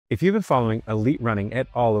If you've been following elite running at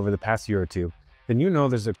all over the past year or two, then you know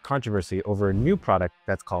there's a controversy over a new product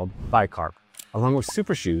that's called Bicarb. Along with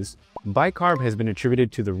super shoes, Bicarb has been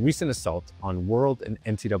attributed to the recent assault on world and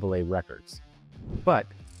NCAA records. But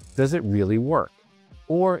does it really work?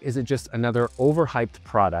 Or is it just another overhyped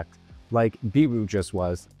product like beetroot just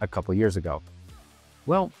was a couple years ago?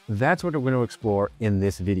 Well, that's what we're going to explore in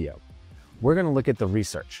this video. We're going to look at the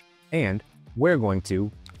research, and we're going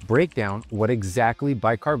to break down what exactly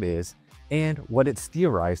Bicarb is and what it's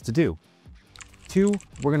theorized to do. 2,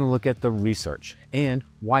 we're going to look at the research and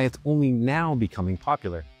why it's only now becoming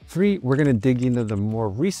popular. 3, we're going to dig into the more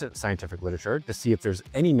recent scientific literature to see if there's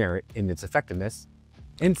any merit in its effectiveness.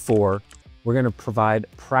 And 4, we're going to provide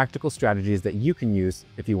practical strategies that you can use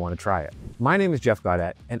if you want to try it. My name is Jeff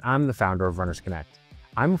Gaudet, and I'm the founder of Runners Connect.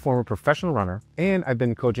 I'm a former professional runner, and I've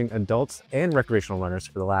been coaching adults and recreational runners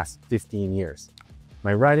for the last 15 years.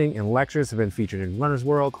 My writing and lectures have been featured in Runner's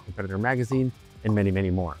World, Competitor Magazine, and many, many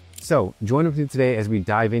more. So join with me today as we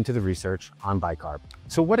dive into the research on Bicarb.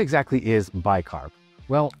 So what exactly is Bicarb?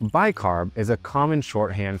 Well, Bicarb is a common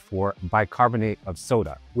shorthand for bicarbonate of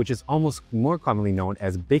soda, which is almost more commonly known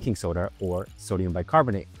as baking soda or sodium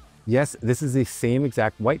bicarbonate. Yes, this is the same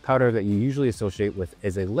exact white powder that you usually associate with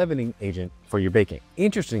as a leavening agent for your baking.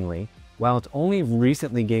 Interestingly, while it's only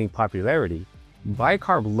recently gaining popularity,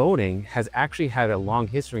 bicarb loading has actually had a long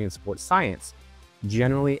history in sports science,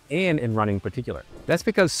 generally and in running in particular. That's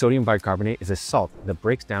because sodium bicarbonate is a salt that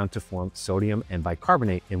breaks down to form sodium and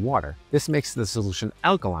bicarbonate in water. This makes the solution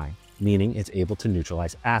alkaline, meaning it's able to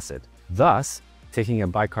neutralize acid. Thus, taking a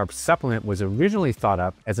bicarb supplement was originally thought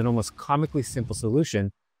up as an almost comically simple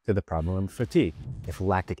solution to the problem of fatigue. If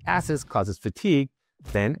lactic acid causes fatigue,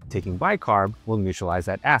 then taking bicarb will neutralize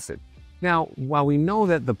that acid. Now, while we know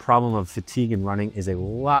that the problem of fatigue in running is a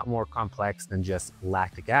lot more complex than just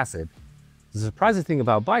lactic acid, the surprising thing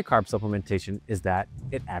about bicarb supplementation is that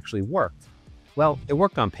it actually worked. Well, it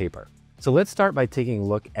worked on paper. So let's start by taking a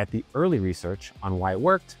look at the early research on why it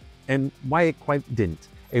worked and why it quite didn't.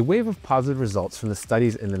 A wave of positive results from the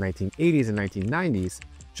studies in the 1980s and 1990s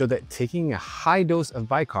showed that taking a high dose of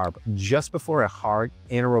bicarb just before a hard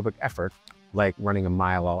anaerobic effort, like running a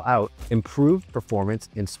mile all out, improved performance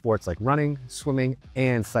in sports like running, swimming,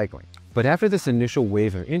 and cycling. But after this initial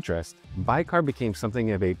wave of interest, bicarb became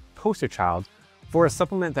something of a poster child for a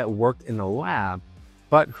supplement that worked in the lab,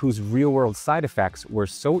 but whose real-world side effects were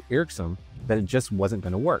so irksome that it just wasn't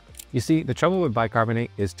going to work. You see, the trouble with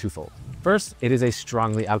bicarbonate is twofold. First, it is a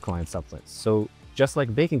strongly alkaline supplement. So just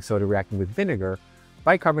like baking soda reacting with vinegar,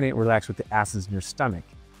 bicarbonate reacts with the acids in your stomach,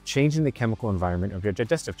 changing the chemical environment of your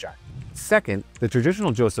digestive tract. Second, the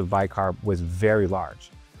traditional dose of bicarb was very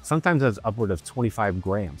large, sometimes as upward of 25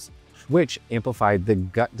 grams, which amplified the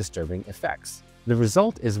gut-disturbing effects. The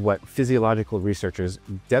result is what physiological researchers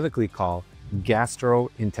delicately call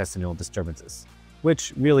gastrointestinal disturbances,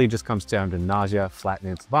 which really just comes down to nausea,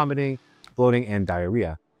 flatness, vomiting, bloating, and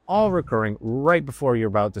diarrhea, all recurring right before you're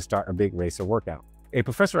about to start a big race or workout. A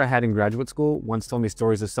professor I had in graduate school once told me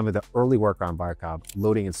stories of some of the early work on bicarb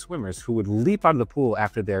loading in swimmers who would leap out of the pool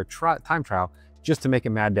after their time trial just to make a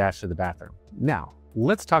mad dash to the bathroom. Now,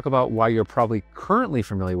 let's talk about why you're probably currently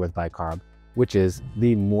familiar with bicarb, which is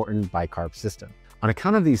the Maurteen bicarb system. On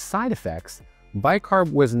account of these side effects,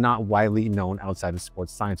 bicarb was not widely known outside of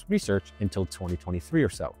sports science research until 2023 or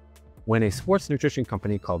so, when a sports nutrition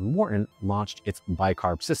company called Maurteen launched its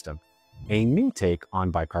bicarb system, a new take on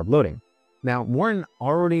bicarb loading. Now, Maurteen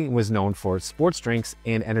already was known for sports drinks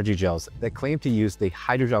and energy gels that claim to use the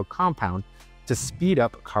hydrogel compound to speed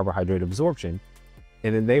up carbohydrate absorption,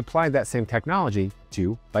 and then they applied that same technology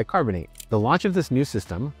to bicarbonate. The launch of this new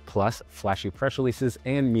system, plus flashy press releases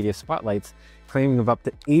and media spotlights claiming of up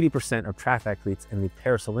to 80% of track athletes in the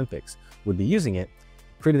Paris Olympics would be using it,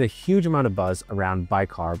 created a huge amount of buzz around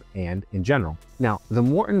bicarb and in general. Now, the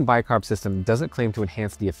Maurteen bicarb system doesn't claim to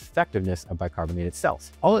enhance the effectiveness of bicarbonate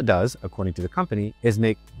itself. All it does, according to the company, is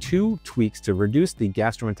make 2 tweaks to reduce the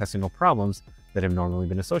gastrointestinal problems that have normally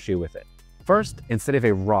been associated with it. First, instead of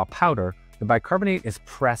a raw powder, the bicarbonate is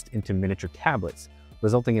pressed into miniature tablets,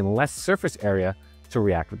 resulting in less surface area to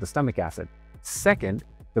react with the stomach acid. Second,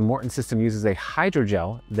 the Maurteen system uses a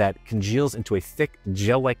hydrogel that congeals into a thick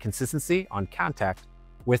gel-like consistency on contact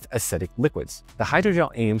with acidic liquids. The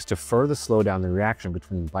hydrogel aims to further slow down the reaction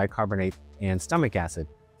between bicarbonate and stomach acid,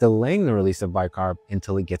 delaying the release of bicarb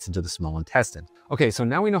until it gets into the small intestine. Okay, so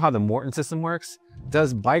now we know how the Maurteen system works.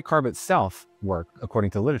 Does bicarb itself work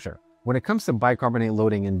according to literature? When it comes to bicarbonate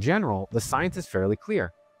loading in general, the science is fairly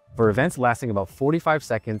clear. For events lasting about 45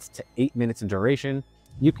 seconds to 8 minutes in duration,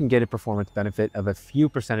 you can get a performance benefit of a few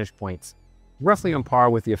percentage points. roughly on par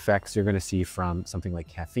with the effects you're going to see from something like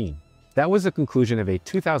caffeine. That was the conclusion of a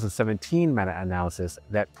 2017 meta-analysis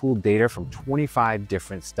that pooled data from 25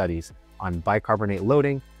 different studies on bicarbonate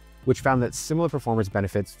loading, which found that similar performance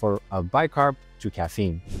benefits of bicarb to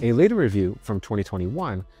caffeine. A later review from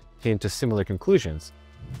 2021 came to similar conclusions.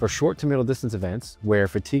 For short to middle distance events, where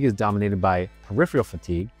fatigue is dominated by peripheral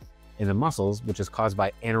fatigue in the muscles, which is caused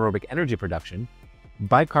by anaerobic energy production,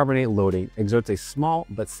 bicarbonate loading exerts a small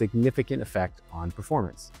but significant effect on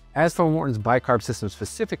performance. As for Maurteen's bicarb system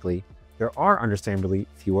specifically, there are understandably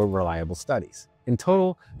fewer reliable studies. In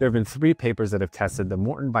total, there have been 3 papers that have tested the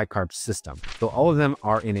Maurteen bicarb system, though all of them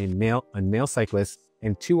are in male cyclists,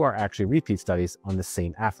 and 2 are actually repeat studies on the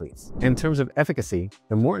same athletes. In terms of efficacy,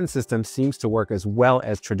 the Maurteen system seems to work as well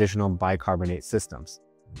as traditional bicarbonate systems.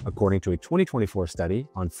 According to a 2024 study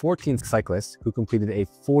on 14 cyclists who completed a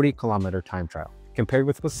 40-kilometer time trial. Compared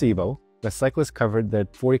with placebo, the cyclists covered the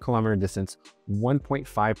 40-kilometer distance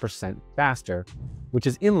 1.5% faster, which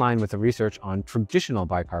is in line with the research on traditional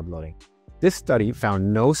bicarb loading. This study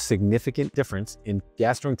found no significant difference in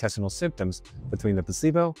gastrointestinal symptoms between the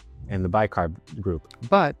placebo and the bicarb group.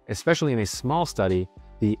 But, especially in a small study,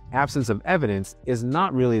 the absence of evidence is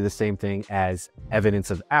not really the same thing as evidence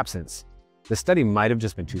of absence. The study might have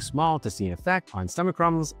just been too small to see an effect on stomach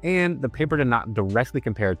problems, and the paper did not directly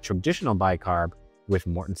compare traditional bicarb with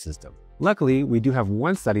Maurteen system. Luckily, we do have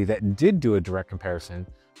one study that did do a direct comparison,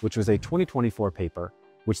 which was a 2024 paper,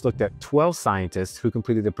 which looked at 12 scientists who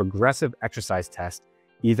completed a progressive exercise test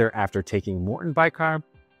either after taking Maurteen bicarb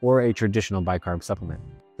or a traditional bicarb supplement.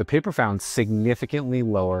 The paper found significantly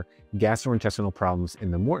lower gastrointestinal problems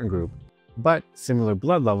in the Maurteen group, but similar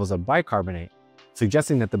blood levels of bicarbonate,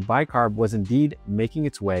 suggesting that the bicarb was indeed making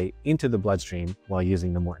its way into the bloodstream while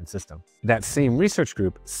using the Maurteen system. That same research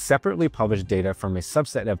group separately published data from a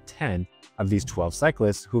subset of 10 of these 12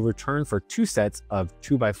 cyclists who returned for 2 sets of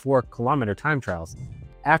 2x4-kilometer time trials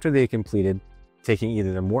after they completed taking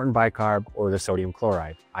either the Maurteen bicarb or the sodium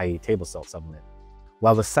chloride, i.e. table salt supplement.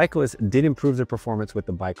 While the cyclists did improve their performance with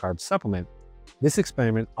the bicarb supplement, this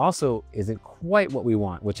experiment also isn't quite what we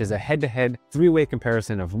want, which is a head-to-head 3-way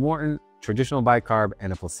comparison of Maurteen, traditional bicarb,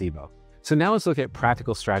 and a placebo. So now let's look at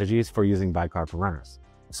practical strategies for using bicarb for runners.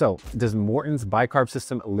 So does Maurteen's bicarb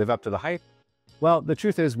system live up to the hype? Well, the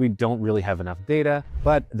truth is we don't really have enough data,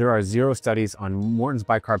 but there are 0 studies on Maurteen's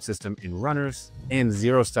bicarb system in runners and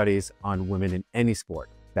 0 studies on women in any sport.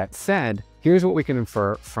 That said, here's what we can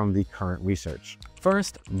infer from the current research.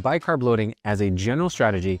 First, bicarb loading as a general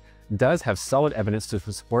strategy does have solid evidence to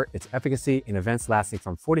support its efficacy in events lasting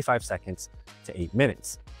from 45 seconds to 8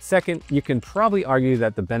 minutes. Second, you can probably argue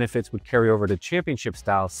that the benefits would carry over to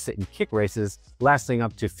championship-style sit and kick races lasting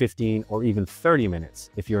up to 15 or even 30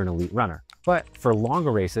 minutes if you're an elite runner. But for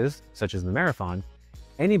longer races, such as the marathon,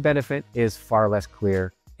 any benefit is far less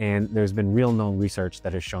clear, and there's been real known research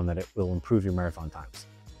that has shown that it will improve your marathon times.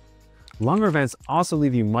 Longer events also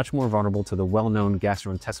leave you much more vulnerable to the well-known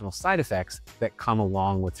gastrointestinal side effects that come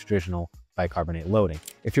along with traditional bicarbonate loading.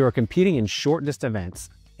 If you are competing in short distance events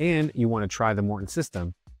and you want to try the Maurteen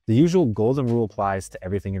system, the usual golden rule applies to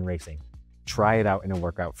everything in racing. Try it out in a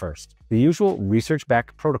workout first. The usual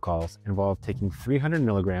research-backed protocols involve taking 300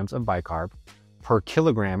 milligrams of bicarb per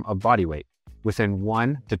kilogram of body weight within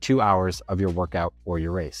 1 to 2 hours of your workout or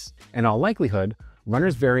your race. In all likelihood,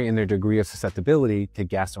 runners vary in their degree of susceptibility to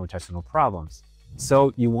gastrointestinal problems.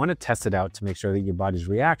 So you want to test it out to make sure that your body's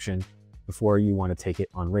reaction before you want to take it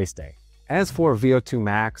on race day. As for VO2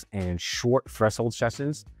 max and short threshold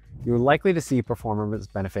sessions, you're likely to see performance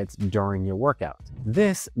benefits during your workout.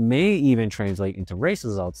 This may even translate into race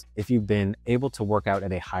results if you've been able to work out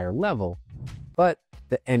at a higher level, but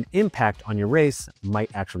the end impact on your race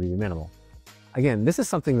might actually be minimal. Again, this is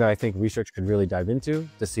something that I think research could really dive into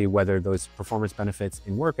to see whether those performance benefits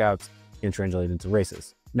in workouts can translate into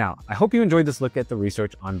races. Now, I hope you enjoyed this look at the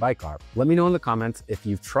research on bicarb. Let me know in the comments if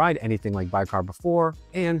you've tried anything like bicarb before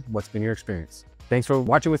and what's been your experience. Thanks for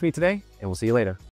watching with me today, and we'll see you later.